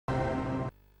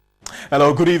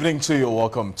Hello, good evening to you.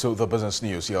 Welcome to the Business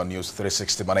News here on News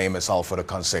 360. My name is Alfred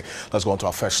Okanse. Let's go on to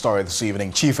our first story this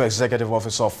evening. Chief Executive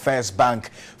Officer of FirstBanc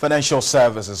Financial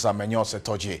Services, Amenyo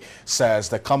Setoji, says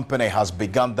the company has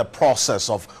begun the process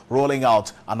of rolling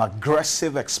out an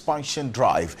aggressive expansion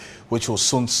drive, which will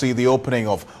soon see the opening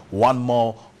of one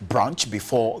more branch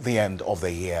before the end of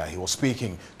the year. He was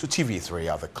speaking to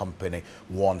TV3 as the company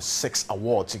won 6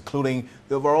 awards, including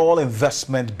the overall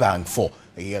investment bank for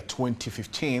the year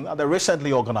 2015 at the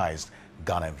recently organized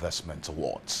Ghana Investment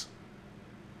Awards.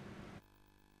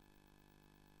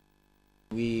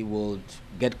 We would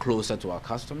get closer to our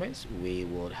customers. We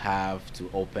would have to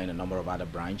open a number of other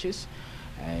branches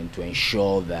and to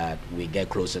ensure that we get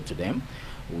closer to them.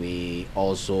 We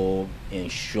also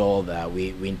ensure that we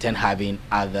intend having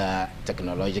other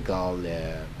technological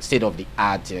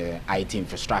state-of-the-art IT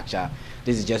infrastructure.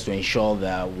 This is just to ensure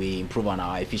that we improve on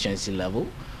our efficiency level.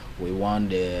 We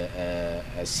want a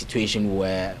situation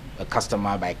where a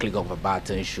customer, by click of a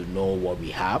button, should know what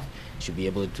we have, should be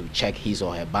able to check his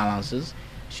or her balances,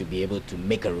 should be able to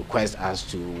make a request as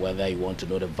to whether you want to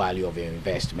know the value of your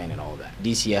investment and all that.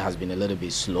 This year has been a little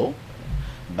bit slow,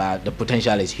 but the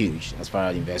potential is huge as far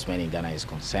as investment in Ghana is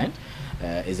concerned.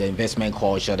 It's an investment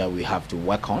culture that we have to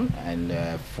work on,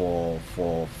 and for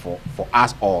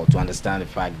us all to understand the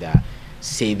fact that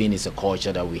saving is a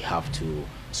culture that we have to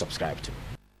subscribe to.